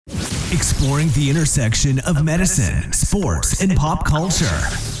exploring the intersection of medicine, sports, and pop culture.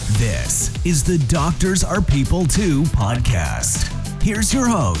 This is the Doctors Are People Too podcast. Here's your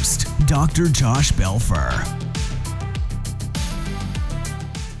host, Dr. Josh Belfer.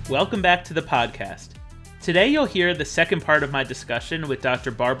 Welcome back to the podcast. Today you'll hear the second part of my discussion with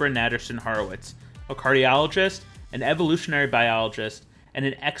Dr. Barbara Natterson-Horowitz, a cardiologist, an evolutionary biologist, and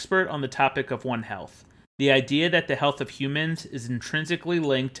an expert on the topic of One Health, the idea that the health of humans is intrinsically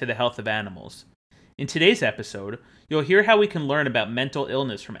linked to the health of animals. In today's episode, you'll hear how we can learn about mental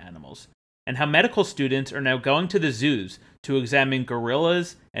illness from animals, and how medical students are now going to the zoos to examine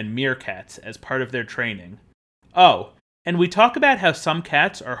gorillas and meerkats as part of their training. Oh, and we talk about how some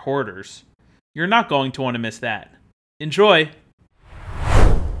cats are hoarders. You're not going to want to miss that. Enjoy!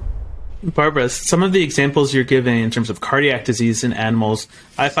 Barbara, some of the examples you're giving in terms of cardiac disease in animals,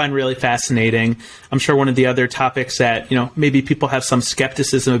 I find really fascinating. I'm sure one of the other topics that, maybe people have some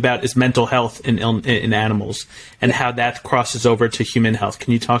skepticism about is mental health in animals and how that crosses over to human health.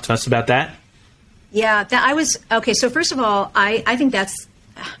 Can you talk to us about that? Yeah, okay. So first of all, I think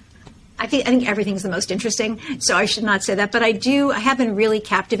everything's the most interesting, so I should not say that. But I have been really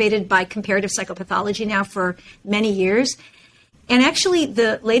captivated by comparative psychopathology now for many years. And actually,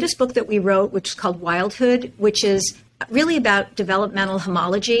 the latest book that we wrote, which is called Wildhood, which is really about developmental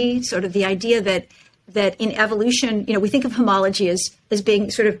homology, sort of the idea that in evolution, we think of homology as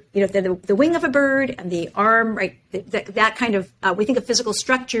being sort of, the wing of a bird and the arm, right? That kind of, we think of physical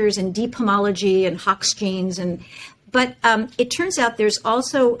structures and deep homology and Hox genes. But it turns out there's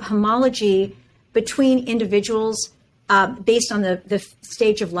also homology between individuals based on the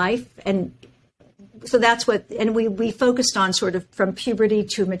stage of life. And so that's and we focused on sort of from puberty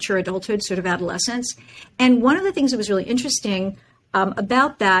to mature adulthood, sort of adolescence. And one of the things that was really interesting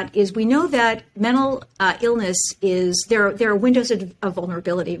about that is we know that mental illness there are windows of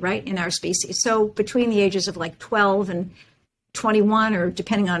vulnerability, right, in our species. So between the ages of like 12 and 21, or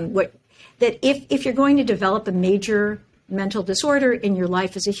depending on that if you're going to develop a major mental disorder in your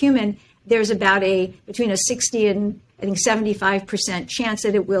life as a human, there's about between a 60 and I think 75% chance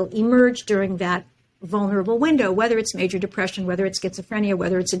that it will emerge during that vulnerable window, whether it's major depression, whether it's schizophrenia,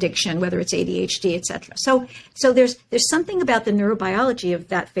 whether it's addiction, whether it's ADHD, etc. So there's something about the neurobiology of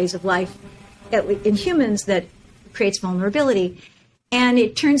that phase of life in humans that creates vulnerability. And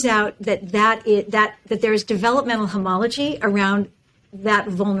it turns out that there's developmental homology around that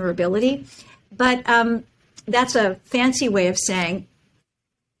vulnerability. But that's a fancy way of saying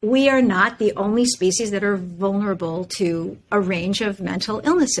we are not the only species that are vulnerable to a range of mental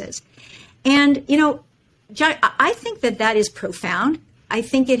illnesses. And, I think that is profound. I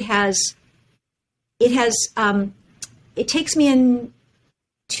think it takes me in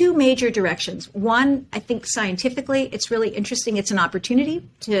two major directions. One, I think scientifically, it's really interesting. It's an opportunity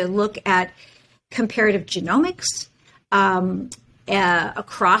to look at comparative genomics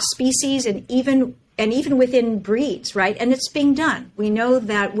across species and even within breeds, right? And it's being done. We know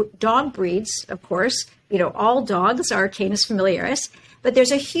that dog breeds, of course, all dogs are Canis familiaris, but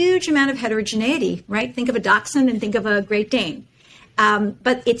there's a huge amount of heterogeneity, right? Think of a Dachshund and think of a Great Dane.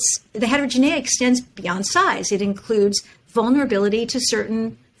 But the heterogeneity extends beyond size. It includes vulnerability to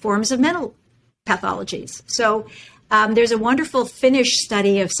certain forms of mental pathologies. So there's a wonderful Finnish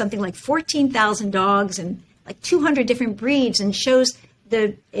study of something like 14,000 dogs and like 200 different breeds, and shows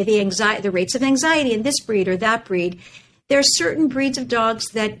the rates of anxiety in this breed or that breed. There are certain breeds of dogs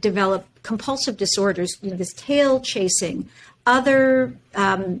that develop compulsive disorders, this tail chasing. There's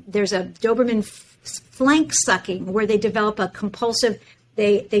a Doberman flank sucking, where they develop a compulsive.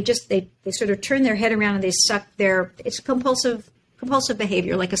 They sort of turn their head around and they suck it's compulsive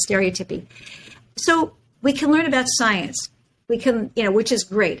behavior, like a stereotypy. So we can learn about science. We can, which is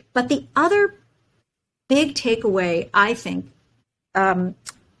great. But the other big takeaway, I think,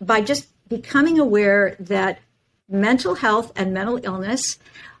 by just becoming aware that mental health and mental illness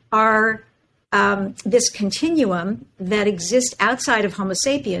are this continuum that exists outside of Homo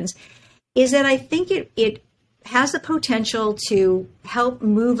sapiens, is that I think it has the potential to help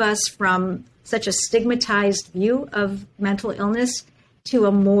move us from such a stigmatized view of mental illness to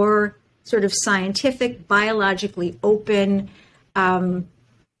a more sort of scientific, biologically open,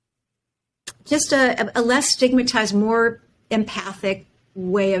 just a less stigmatized, more empathic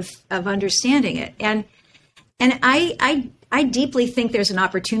way of understanding it. And I deeply think there's an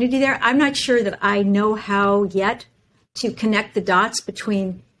opportunity there. I'm not sure that I know how yet to connect the dots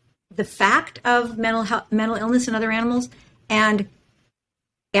between the fact of mental illness in other animals and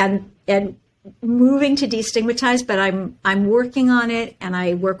moving to destigmatize, but I'm working on it, and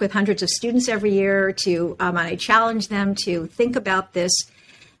I work with hundreds of students every year and I challenge them to think about this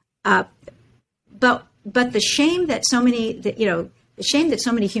But the shame that so many, the shame that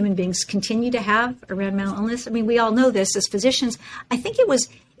so many human beings continue to have around mental illness. I mean, we all know this as physicians. I think it was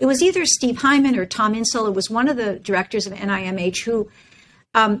either Steve Hyman or Tom Insel. It was one of the directors of NIMH who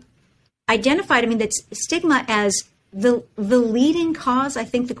identified, that stigma as the leading cause, I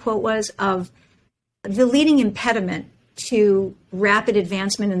think the quote was, of the leading impediment to rapid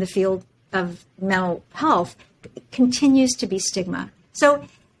advancement in the field of mental health continues to be stigma. So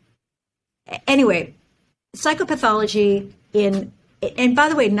anyway, psychopathology and by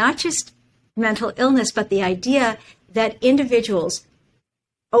the way, not just mental illness, but the idea that individuals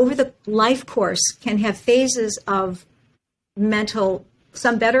over the life course can have phases of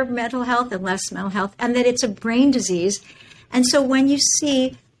some better mental health and less mental health, and that it's a brain disease. And so when you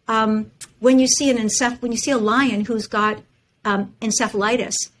see a lion who's got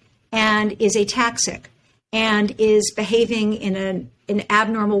encephalitis and is ataxic and is behaving in an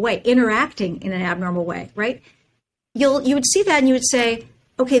abnormal way, interacting in an abnormal way, right? You would see that and you would say,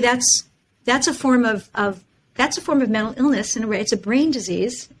 okay, that's a form of mental illness in a way. It's a brain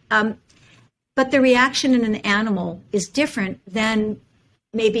disease, but the reaction in an animal is different than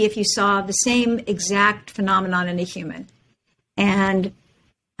maybe if you saw the same exact phenomenon in a human. And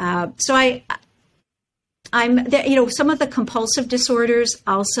so I'm there, some of the compulsive disorders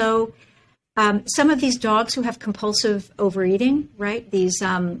also. Some of these dogs who have compulsive overeating, right? There's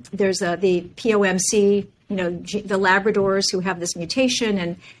the POMC, the Labradors who have this mutation,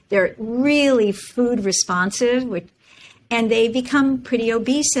 and they're really food responsive, and they become pretty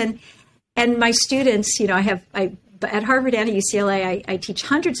obese. And my students, at Harvard and at UCLA, I teach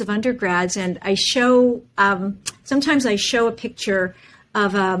hundreds of undergrads, and I show sometimes I show a picture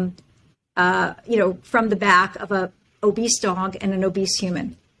of from the back of a obese dog and an obese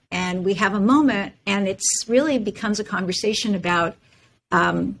human. And we have a moment, and it's really becomes a conversation about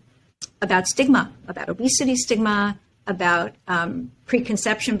stigma, about obesity stigma, about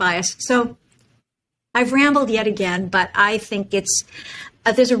preconception bias. So I've rambled yet again, but I think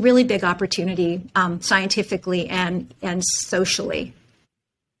there's a really big opportunity scientifically and socially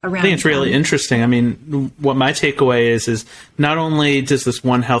around. I think it's really interesting. What my takeaway is not only does this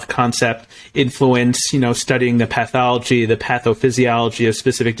One Health concept influence, studying the pathology, the pathophysiology of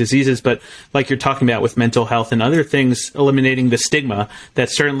specific diseases, but like you're talking about with mental health and other things, eliminating the stigma,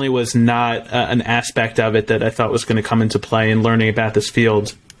 that certainly was not an aspect of it that I thought was going to come into play in learning about this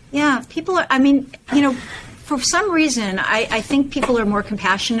field. Yeah, people are, for some reason, I think people are more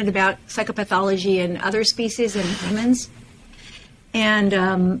compassionate about psychopathology in other species than humans. And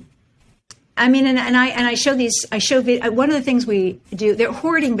I show one of the things we do, their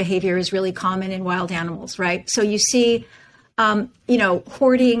hoarding behavior is really common in wild animals, right? So you see,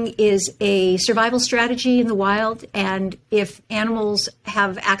 hoarding is a survival strategy in the wild. And if animals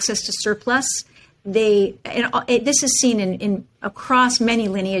have access to surplus, this is seen in across many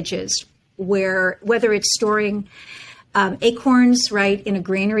lineages, whether it's storing acorns, right, in a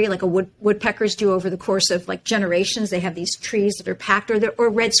granary, like woodpeckers do over the course of generations. They have these trees that are packed, or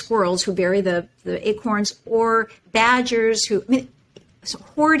red squirrels who bury the acorns, or badgers so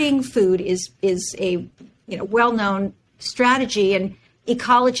hoarding food is a well-known strategy, and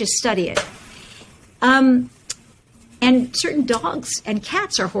ecologists study it. And certain dogs and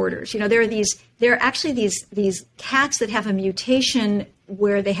cats are hoarders. There are actually these cats that have a mutation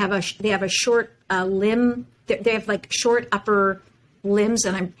where they have a short limb. They have short upper limbs,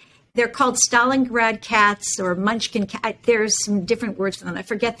 and they're called Stalingrad cats or Munchkin cat. There's some different words for them. I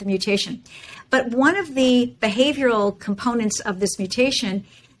forget the mutation. But one of the behavioral components of this mutation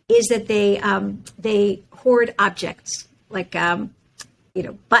is that they hoard objects like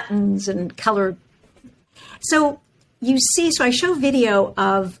buttons and colored. So I show video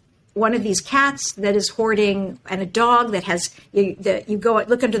of one of these cats that is hoarding, and a dog that has, you go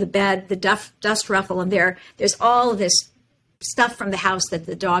look under the bed, the dust ruffle, and there's all this stuff from the house that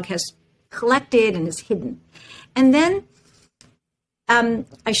the dog has collected and is hidden. And then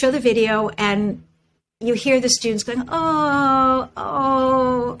I show the video, and you hear the students going, oh,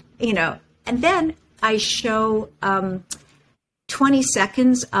 and then I show 20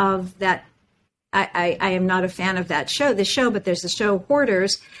 seconds of that. I am not a fan of the show, but there's the show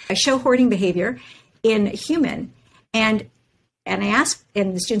Hoarders. I show hoarding behavior in a human, and I ask,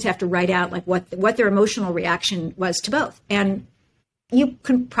 and the students have to write out what their emotional reaction was to both. And you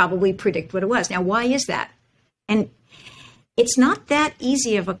can probably predict what it was. Now, why is that? And it's not that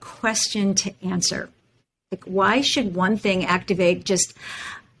easy of a question to answer. Why should one thing activate just,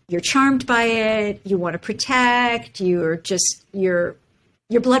 you're charmed by it, you want to protect, you're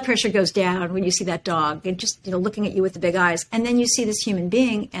your blood pressure goes down when you see that dog, and just, looking at you with the big eyes. And then you see this human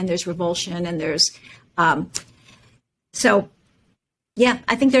being, and there's revulsion, and there's, I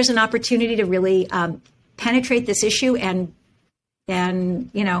think there's an opportunity to really penetrate this issue and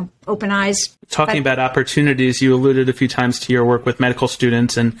open eyes. Talking about opportunities, you alluded a few times to your work with medical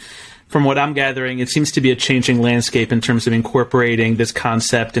students, and from what I'm gathering, it seems to be a changing landscape in terms of incorporating this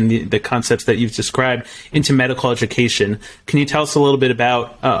concept and the concepts that you've described into medical education. Can you tell us a little bit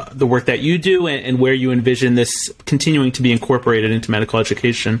about the work that you do and where you envision this continuing to be incorporated into medical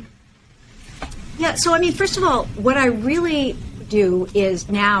education? Yeah, so first of all, what I really do is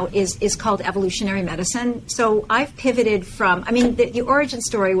called evolutionary medicine. So I've pivoted from, the origin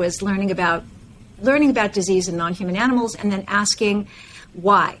story was learning about disease in non-human animals and then asking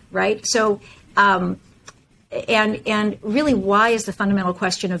why, right? So, and really, why is the fundamental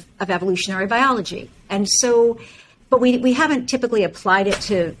question of evolutionary biology? And so, but we haven't typically applied it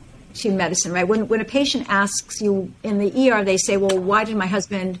to medicine, right? When a patient asks you in the ER, they say, well, why did my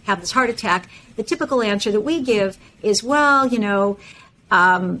husband have this heart attack? The typical answer that we give is, well, you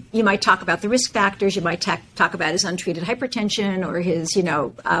might talk about the risk factors. You might talk about his untreated hypertension or his,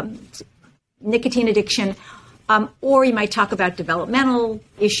 nicotine addiction. Or you might talk about developmental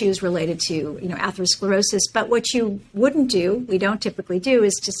issues related to, atherosclerosis. But what you wouldn't do, we don't typically do,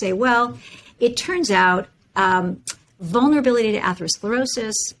 is to say, well, it turns out vulnerability to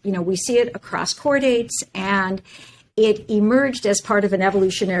atherosclerosis, we see it across chordates, and it emerged as part of an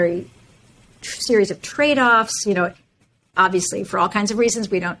evolutionary series of trade-offs, obviously for all kinds of reasons.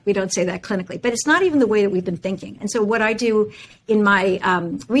 We don't say that clinically, but it's not even the way that we've been thinking. And so what I do in my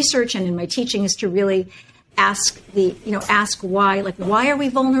research and in my teaching is to really ask why, why are we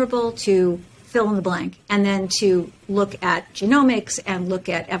vulnerable to fill in the blank, and then to look at genomics and look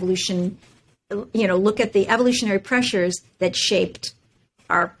at evolution, look at the evolutionary pressures that shaped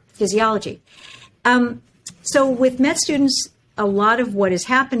our physiology. So with med students, a lot of what is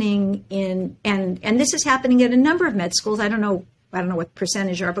happening and this is happening at a number of med schools. I don't know what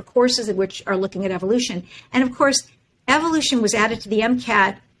percentage are, but courses at which are looking at evolution. And of course, evolution was added to the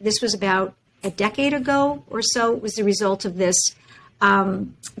MCAT. This was about a decade ago or so. It was the result of this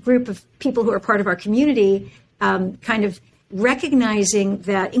group of people who are part of our community kind of recognizing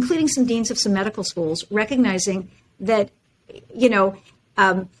that, including some deans of some medical schools, recognizing that,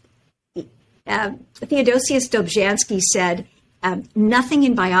 Theodosius Dobzhansky said, nothing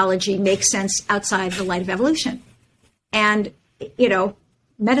in biology makes sense outside the light of evolution. And,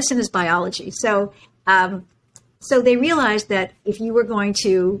 medicine is biology. So they realized that if you were going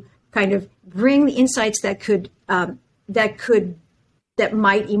to kind of bring the insights that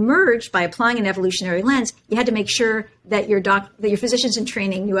might emerge by applying an evolutionary lens, you had to make sure that your physicians in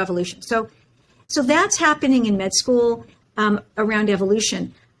training knew evolution. So that's happening in med school around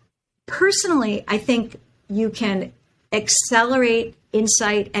evolution. Personally, I think you can accelerate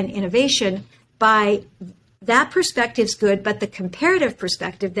insight and innovation by that perspective's good, but the comparative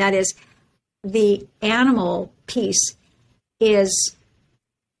perspective, that is the animal piece,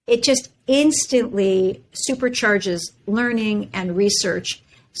 it just instantly supercharges learning and research.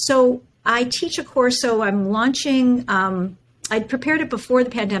 So I teach a course, so I'm launching, I'd prepared it before the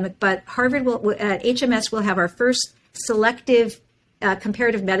pandemic, but Harvard at HMS will have our first selective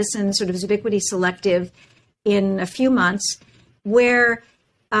comparative medicine, sort of ubiquity selective, in a few months, where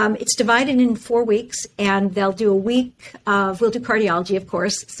it's divided in 4 weeks, and they'll do a week we'll do cardiology, of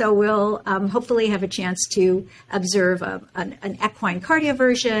course. So we'll hopefully have a chance to observe an equine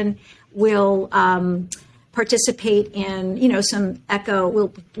cardioversion. We'll participate in, some echo.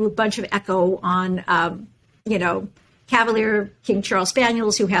 We'll do a bunch of echo on, Cavalier King Charles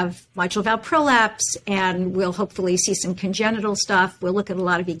Spaniels who have mitral valve prolapse, and we'll hopefully see some congenital stuff. We'll look at a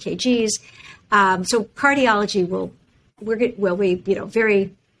lot of EKGs. So cardiology will be,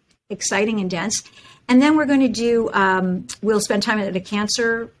 very exciting and dense. And then we're going to do, we'll spend time at a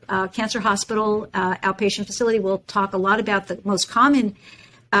cancer hospital, outpatient facility. We'll talk a lot about the most common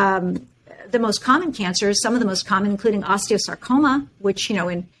cancers, some of the most common, including osteosarcoma, which,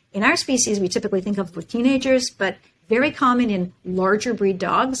 in our species, we typically think of with teenagers, but very common in larger breed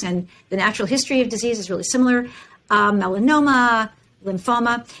dogs. And the natural history of disease is really similar. Melanoma,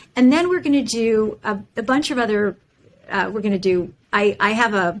 lymphoma. And then we're going to do a bunch of other, I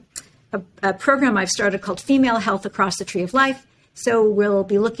have a program I've started called Female Health Across the Tree of Life. So we'll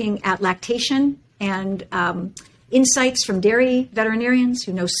be looking at lactation and insights from dairy veterinarians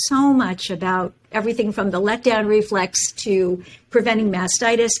who know so much about everything from the letdown reflex to preventing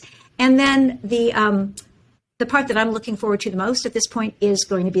mastitis. And then the the part that I'm looking forward to the most at this point is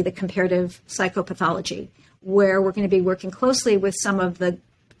going to be the comparative psychopathology, where we're going to be working closely with some of the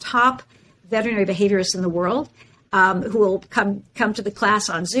top veterinary behaviorists in the world, who will come to the class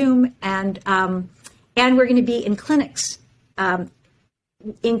on Zoom, and we're going to be in clinics,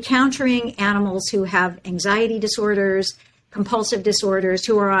 encountering animals who have anxiety disorders, compulsive disorders,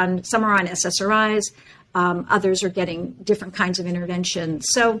 some are on SSRIs, others are getting different kinds of interventions.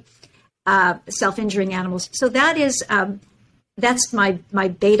 So self-injuring animals. So that's my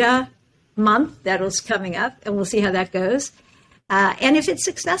beta month that was coming up, and we'll see how that goes. And if it's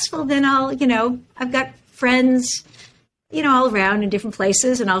successful, then I've got friends, all around in different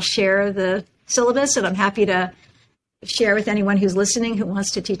places, and I'll share the syllabus, and I'm happy to share with anyone who's listening who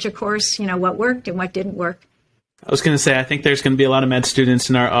wants to teach a course, what worked and what didn't work. I was going to say, I think there's going to be a lot of med students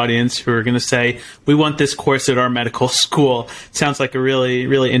in our audience who are going to say, we want this course at our medical school. Sounds like a really,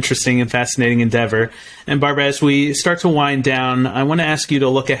 really interesting and fascinating endeavor. And Barbara, as we start to wind down, I want to ask you to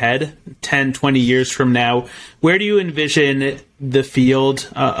look ahead 10, 20 years from now. Where do you envision the field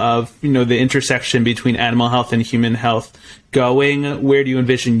of, the intersection between animal health and human health going? Where do you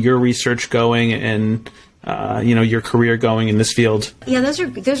envision your research going and your career going in this field? Yeah, those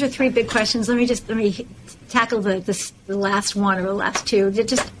are three big questions. Let me tackle the last one or the last two.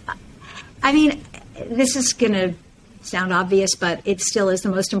 This is going to sound obvious, but it still is the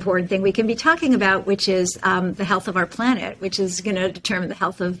most important thing we can be talking about, which is the health of our planet, which is going to determine the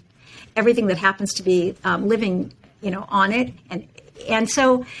health of everything that happens to be living, on it. And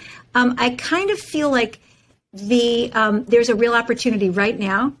so I kind of feel like there's a real opportunity right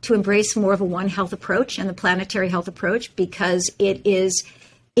now to embrace more of a One Health approach and the planetary health approach, because it is,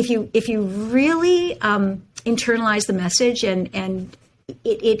 if you really internalize the message and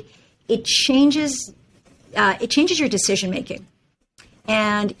it changes your decision making,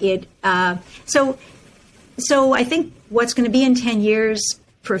 and so I think what's going to be in 10 years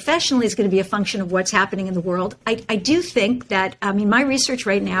professionally is going to be a function of what's happening in the world. I do think that my research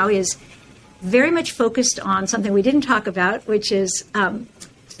right now is very much focused on something we didn't talk about, which is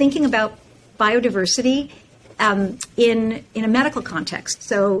thinking about biodiversity in a medical context.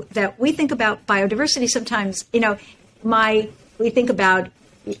 So that we think about biodiversity sometimes, we think about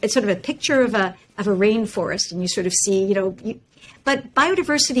it's sort of a picture of a rainforest, and you sort of see, but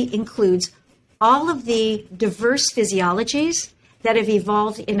biodiversity includes all of the diverse physiologies that have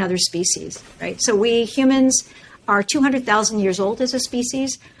evolved in other species, right? So we humans are 200,000 years old as a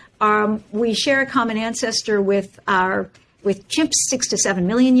species. We share a common ancestor with chimps 6 to 7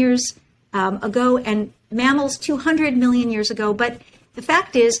 million years ago, and mammals 200 million years ago. But the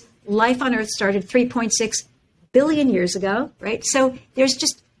fact is, life on Earth started 3.6 billion years ago, right? So there's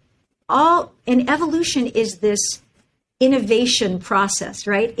just and evolution is this innovation process,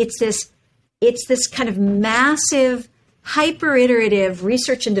 right? It's this kind of massive, hyper-iterative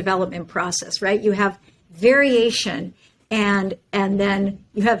research and development process, right? You have variation, and then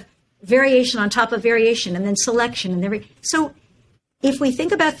you have variation on top of variation, and then selection, and so if we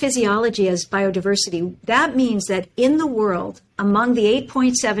think about physiology as biodiversity, that means that in the world, among the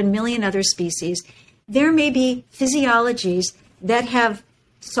 8.7 million other species, there may be physiologies that have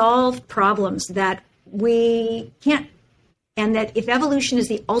solved problems that we can't, and that if evolution is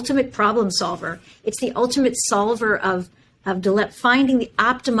the ultimate problem solver, it's the ultimate solver of finding the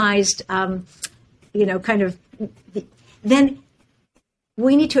optimized, then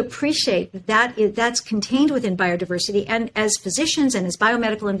we need to appreciate that's contained within biodiversity. And as physicians and as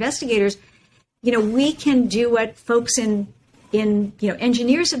biomedical investigators, we can do what folks in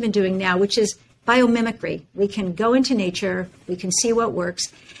engineers have been doing now, which is biomimicry. We can go into nature, we can see what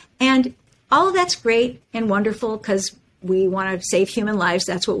works. And all of that's great and wonderful because we want to save human lives.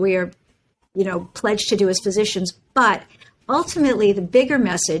 That's what we are, pledged to do as physicians. But ultimately, the bigger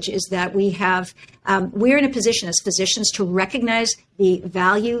message is that we're in a position as physicians to recognize the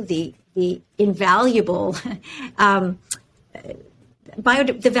value, the invaluable, the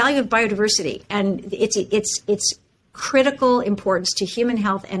value of biodiversity and its critical importance to human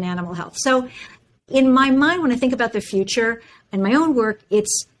health and animal health. So, in my mind, when I think about the future and my own work,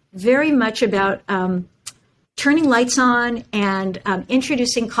 it's very much about turning lights on and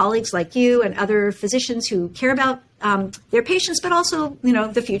introducing colleagues like you and other physicians who care about their patients, but also,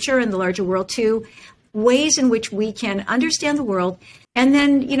 the future and the larger world too, ways in which we can understand the world and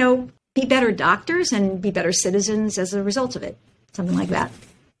then, be better doctors and be better citizens as a result of it, something like that.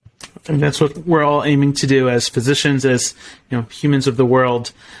 And that's what we're all aiming to do as physicians, as humans of the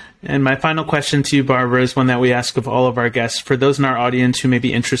world. And my final question to you, Barbara, is one that we ask of all of our guests. For those in our audience who may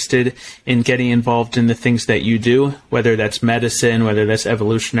be interested in getting involved in the things that you do, whether that's medicine, whether that's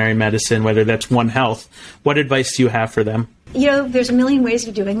evolutionary medicine, whether that's One Health, what advice do you have for them? There's a million ways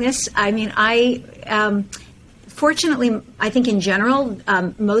of doing this. Fortunately, I think in general,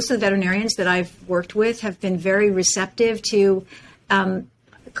 most of the veterinarians that I've worked with have been very receptive to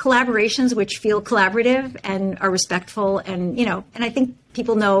collaborations which feel collaborative and are respectful, and I think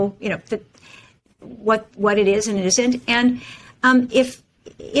people know that what it is and it isn't. And if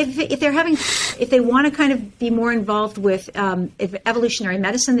they want to kind of be more involved with evolutionary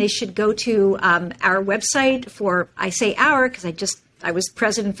medicine, they should go to our website. I say our because I was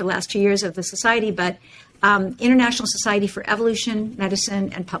president for the last 2 years of the society, but International Society for Evolution,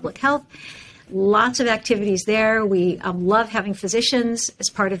 Medicine, and Public Health. Lots of activities there. We love having physicians as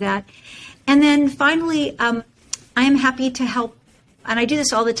part of that. And then finally, I am happy to help, and I do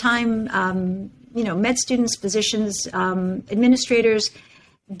this all the time, med students, physicians, administrators,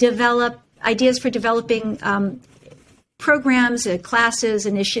 develop ideas for developing programs, classes,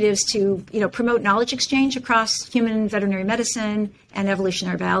 initiatives to promote knowledge exchange across human and veterinary medicine and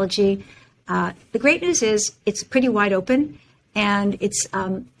evolutionary biology. The great news is it's pretty wide open, and it's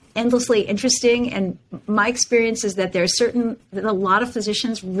endlessly interesting. And my experience is that that a lot of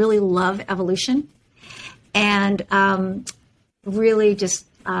physicians really love evolution and really just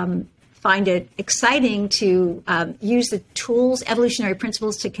find it exciting to use the tools, evolutionary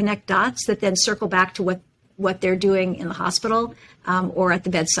principles, to connect dots that then circle back to what they're doing in the hospital or at the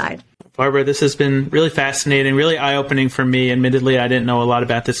bedside. Barbara, this has been really fascinating, really eye-opening for me. Admittedly, I didn't know a lot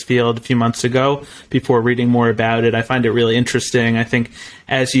about this field a few months ago before reading more about it. I find it really interesting. I think,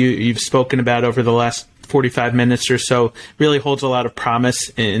 as you've spoken about over the last 45 minutes or so, really holds a lot of promise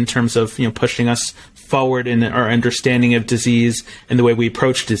in terms of pushing us forward in our understanding of disease and the way we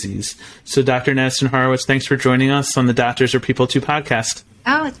approach disease. So, Dr. Natterson Horowitz, thanks for joining us on the Doctors Are People Too podcast.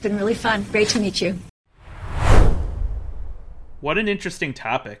 Oh, it's been really fun. Great to meet you. What an interesting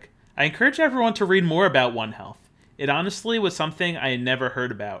topic. I encourage everyone to read more about One Health. It honestly was something I had never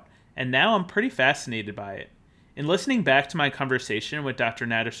heard about, and now I'm pretty fascinated by it. In listening back to my conversation with Dr.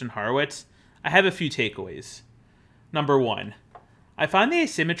 Natterson Horowitz, I have a few takeaways. Number 1, I find the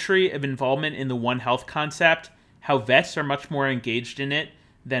asymmetry of involvement in the One Health concept, how vets are much more engaged in it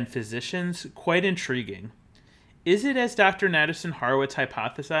than physicians, quite intriguing. Is it, as Dr. Natterson Horowitz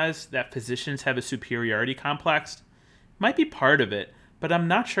hypothesized, that physicians have a superiority complex? Might be part of it, but I'm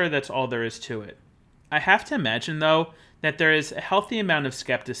not sure that's all there is to it. I have to imagine, though, that there is a healthy amount of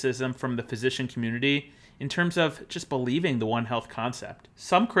skepticism from the physician community in terms of just believing the One Health concept.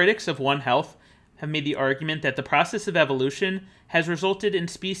 Some critics of One Health have made the argument that the process of evolution has resulted in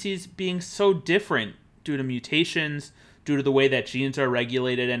species being so different due to mutations, due to the way that genes are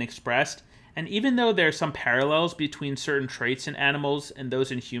regulated and expressed, and even though there are some parallels between certain traits in animals and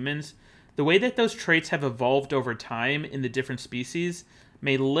those in humans, the way that those traits have evolved over time in the different species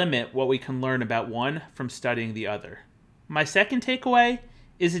may limit what we can learn about one from studying the other. My second takeaway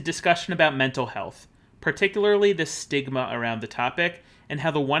is a discussion about mental health, particularly the stigma around the topic and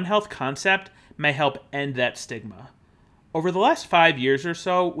how the One Health concept may help end that stigma. Over the last 5 years or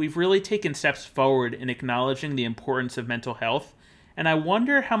so, we've really taken steps forward in acknowledging the importance of mental health, and I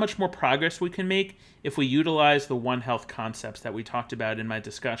wonder how much more progress we can make if we utilize the One Health concepts that we talked about in my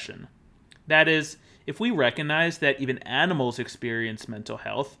discussion. That is, if we recognize that even animals experience mental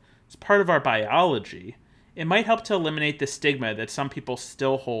health as part of our biology, it might help to eliminate the stigma that some people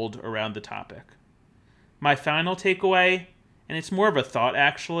still hold around the topic. My final takeaway, and it's more of a thought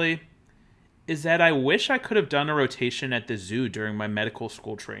actually, is that I wish I could have done a rotation at the zoo during my medical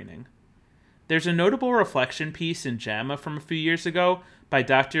school training. There's a notable reflection piece in JAMA from a few years ago by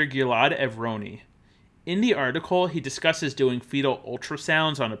Dr. Gilad Evroni. In the article, he discusses doing fetal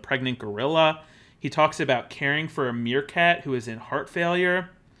ultrasounds on a pregnant gorilla. He talks about caring for a meerkat who is in heart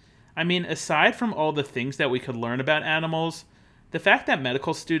failure. I mean, aside from all the things that we could learn about animals, the fact that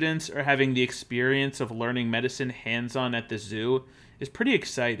medical students are having the experience of learning medicine hands-on at the zoo is pretty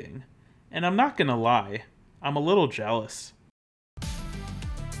exciting. And I'm not gonna lie, I'm a little jealous.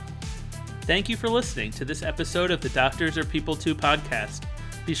 Thank you for listening to this episode of the Doctors Are People Too podcast.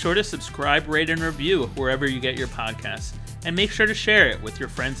 Be sure to subscribe, rate, and review wherever you get your podcasts, and make sure to share it with your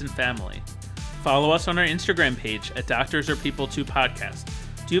friends and family. Follow us on our Instagram page at Doctors Are People Too podcast.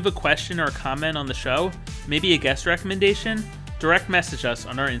 Do you have a question or a comment on the show? Maybe a guest recommendation? Direct message us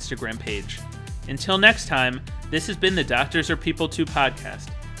on our Instagram page. Until next time, this has been the Doctors Are People Too podcast.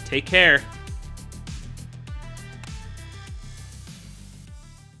 Take care.